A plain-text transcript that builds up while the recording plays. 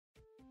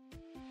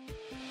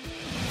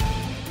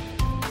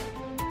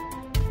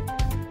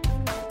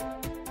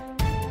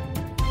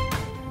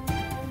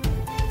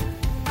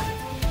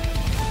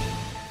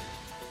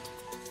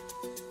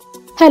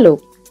Hello,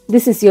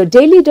 this is your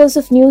daily dose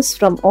of news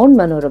from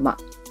Onmanorama.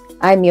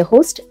 I am your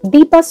host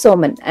Deepa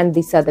Soman and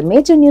these are the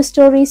major news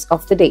stories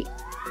of the day.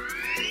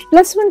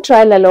 Plus one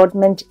trial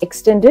allotment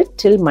extended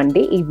till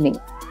Monday evening.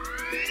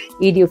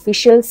 ED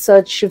officials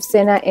search Shiv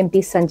Sena MP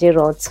Sanjay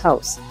Raut's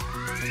house.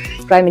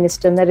 Prime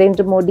Minister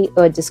Narendra Modi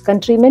urges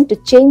countrymen to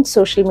change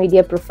social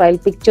media profile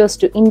pictures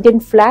to Indian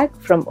flag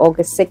from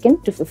August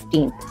 2nd to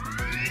 15th.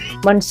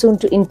 Monsoon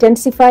to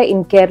intensify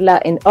in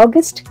Kerala in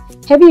August.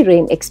 Heavy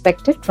rain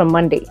expected from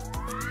Monday.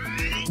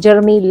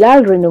 Jeremy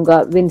Lal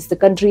Renunga wins the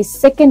country's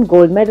second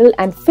gold medal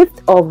and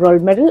fifth overall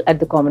medal at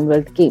the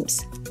Commonwealth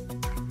Games.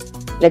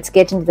 Let's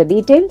get into the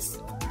details.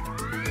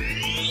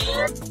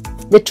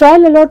 The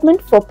trial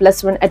allotment for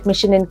plus one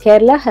admission in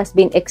Kerala has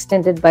been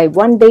extended by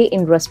 1 day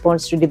in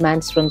response to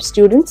demands from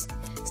students,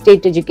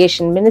 State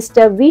Education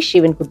Minister V.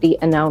 Shivankutti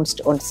announced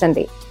on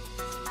Sunday.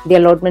 The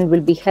allotment will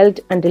be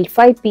held until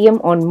 5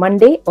 p.m. on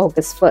Monday,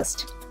 August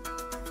 1st.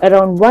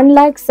 Around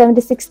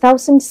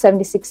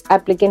 1,76,076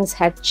 applicants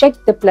had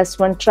checked the plus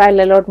one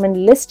trial allotment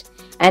list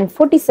and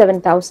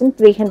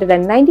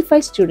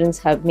 47,395 students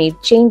have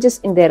made changes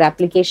in their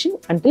application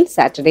until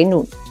Saturday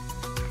noon.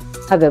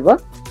 However,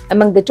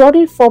 among the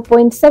total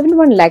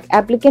 4.71 lakh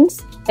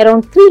applicants,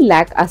 around 3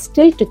 lakh are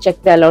still to check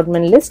the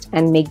allotment list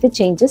and make the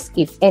changes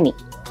if any.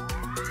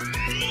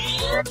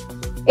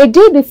 A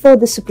day before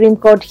the Supreme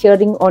Court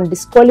hearing on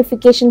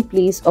disqualification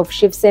pleas of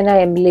Shiv Sena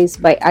MLAs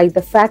by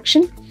either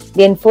faction,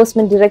 the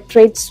Enforcement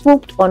Directorate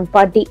swooped on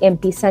party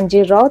MP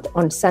Sanjay Raut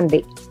on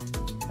Sunday.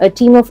 A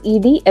team of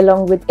ED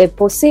along with a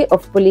posse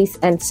of police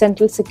and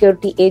Central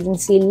Security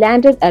Agency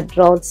landed at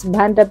Raut's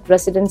banned-up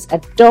residence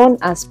at dawn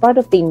as part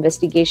of the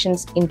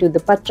investigations into the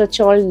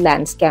Patrachol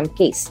land scam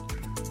case.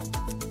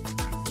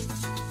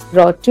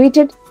 Raut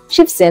tweeted,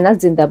 "Shiv Sena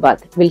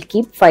Zindabad, will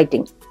keep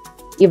fighting,"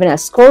 even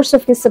as scores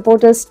of his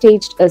supporters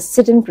staged a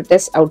sit-in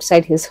protest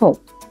outside his home.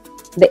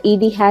 The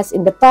ED has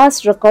in the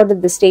past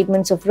recorded the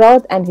statements of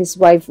Raut and his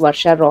wife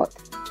Varsha Raut.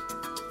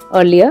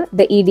 Earlier,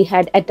 the ED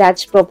had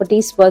attached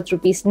properties worth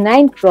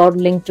 ₹9 crore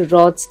linked to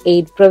Raut's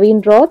aide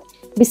Praveen Raut,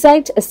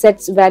 besides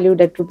assets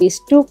valued at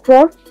 ₹2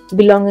 crore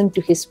belonging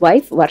to his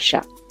wife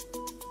Varsha.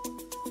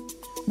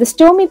 The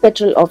stormy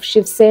petrel of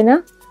Shiv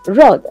Sena,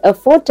 Raut, a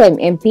four-time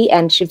MP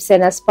and Shiv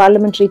Sena's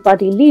parliamentary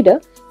party leader,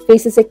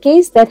 faces a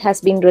case that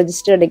has been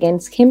registered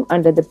against him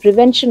under the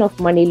Prevention of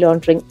Money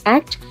Laundering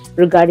Act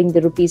regarding the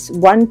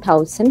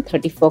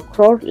 ₹1,034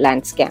 crore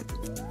land scam.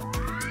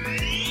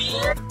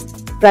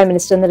 Prime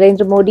Minister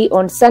Narendra Modi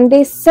on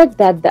Sunday said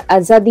that the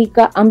Azadi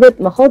Ka Amrit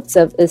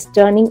Mahotsav is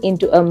turning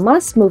into a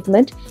mass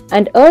movement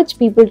and urged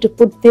people to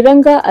put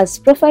Tiranga as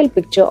profile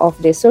picture of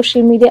their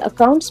social media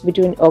accounts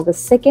between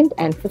August 2nd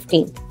and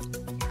 15th.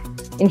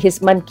 In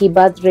his Mann Ki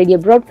Baat radio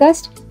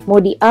broadcast,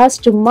 Modi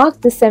asked to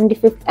mark the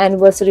 75th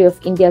anniversary of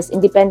India's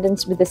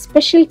independence with a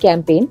special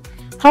campaign,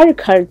 Har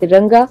Ghar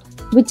Tiranga,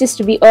 which is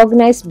to be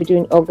organized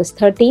between August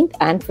 13th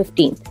and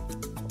 15th.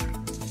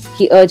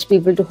 He urged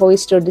people to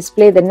hoist or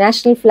display the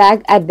national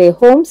flag at their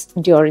homes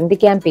during the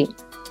campaign.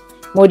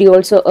 Modi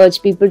also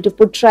urged people to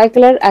put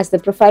tricolor as the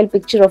profile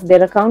picture of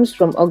their accounts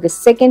from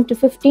August 2nd to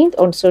 15th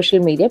on social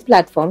media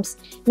platforms,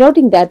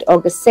 noting that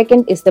August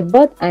 2nd is the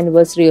birth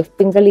anniversary of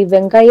Pingali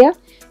Venkaiah,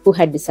 who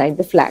had designed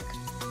the flag.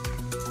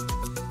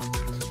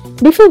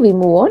 Before we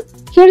move on,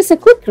 here is a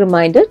quick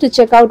reminder to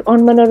check out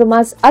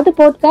Onmanorama's other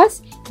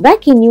podcasts,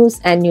 Wacky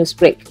News and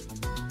Newsbreak.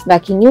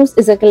 Wacky News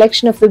is a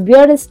collection of the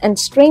weirdest and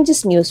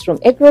strangest news from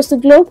across the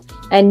globe,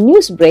 and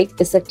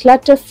Newsbreak is a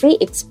clutter-free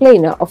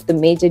explainer of the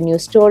major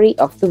news story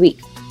of the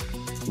week.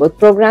 Both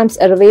programs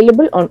are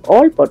available on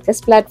all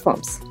podcast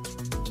platforms.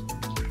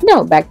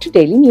 Now back to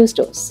daily news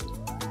dose.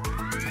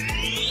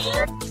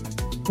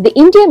 The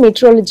India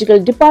Meteorological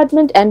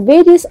Department and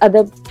various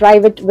other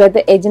private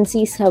weather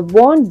agencies have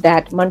warned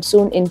that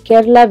monsoon in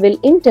Kerala will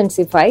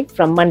intensify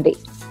from Monday.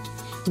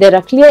 There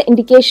are clear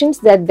indications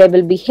that there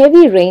will be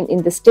heavy rain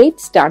in the state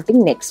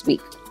starting next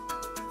week.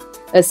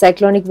 A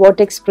cyclonic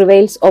vortex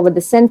prevails over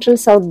the central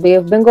South Bay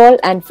of Bengal,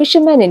 and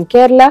fishermen in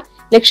Kerala,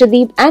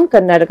 Lakshadweep and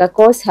Karnataka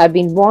coasts have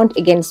been warned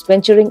against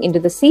venturing into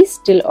the seas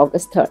till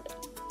August 3rd.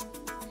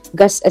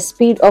 Gusts at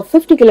speed of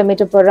 50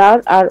 km per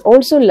hour are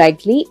also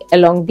likely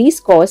along these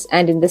coasts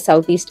and in the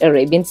Southeast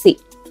Arabian Sea.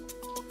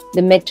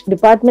 The Met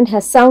Department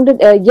has sounded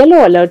a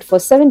yellow alert for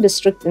 7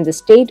 districts in the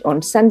state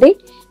on Sunday,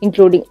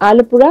 including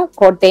Alappuzha,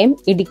 Kottayam,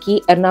 Idukki,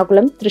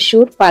 Ernakulam,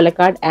 Thrissur,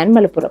 Palakkad and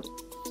Malappuram.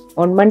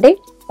 On Monday,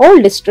 all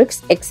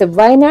districts except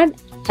Wayanad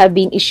have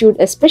been issued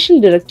a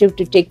special directive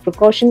to take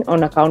precaution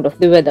on account of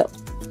the weather.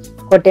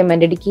 Kottayam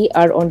and Idukki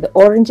are on the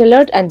orange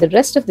alert and the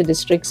rest of the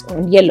districts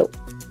on yellow.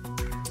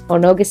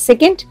 On August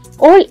 2nd,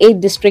 all 8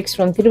 districts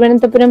from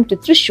Thiruvananthapuram to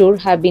Thrissur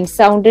have been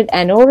sounded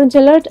an orange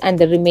alert and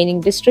the remaining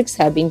districts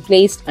have been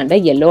placed under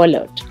yellow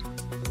alert.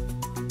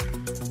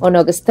 On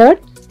August 3rd,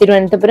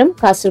 Thiruvananthapuram,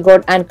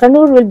 Kasaragod and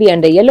Kannur will be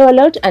under yellow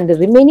alert and the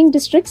remaining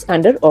districts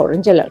under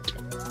orange alert.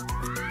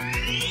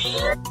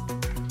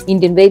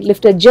 Indian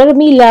weightlifter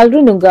Jeremy Lal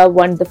Renunga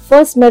won the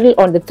first medal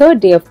on the third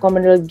day of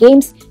Commonwealth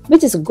Games,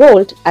 which is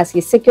gold, as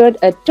he secured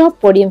a top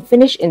podium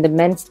finish in the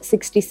men's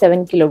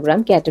 67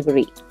 kg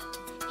category.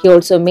 He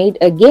also made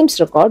a games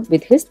record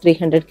with his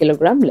 300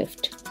 kg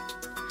lift.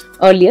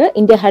 Earlier,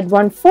 India had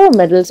won 4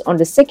 medals on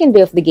the second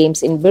day of the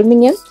Games in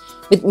Birmingham,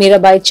 with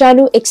Mirabai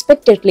Chanu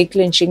expectedly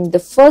clinching the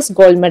first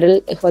gold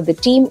medal for the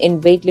team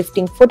in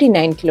weightlifting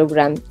 49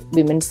 kg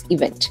women's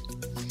event.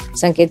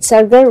 Sanket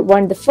Sargar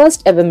won the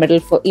first ever medal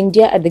for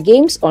India at the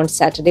Games on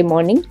Saturday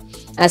morning,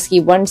 as he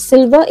won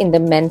silver in the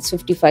men's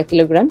 55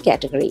 kg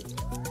category.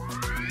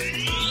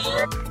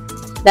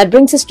 That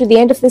brings us to the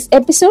end of this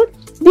episode.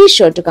 Be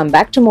sure to come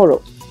back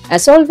tomorrow.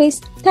 As always,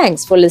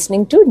 thanks for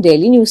listening to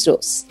Daily News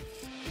Dose.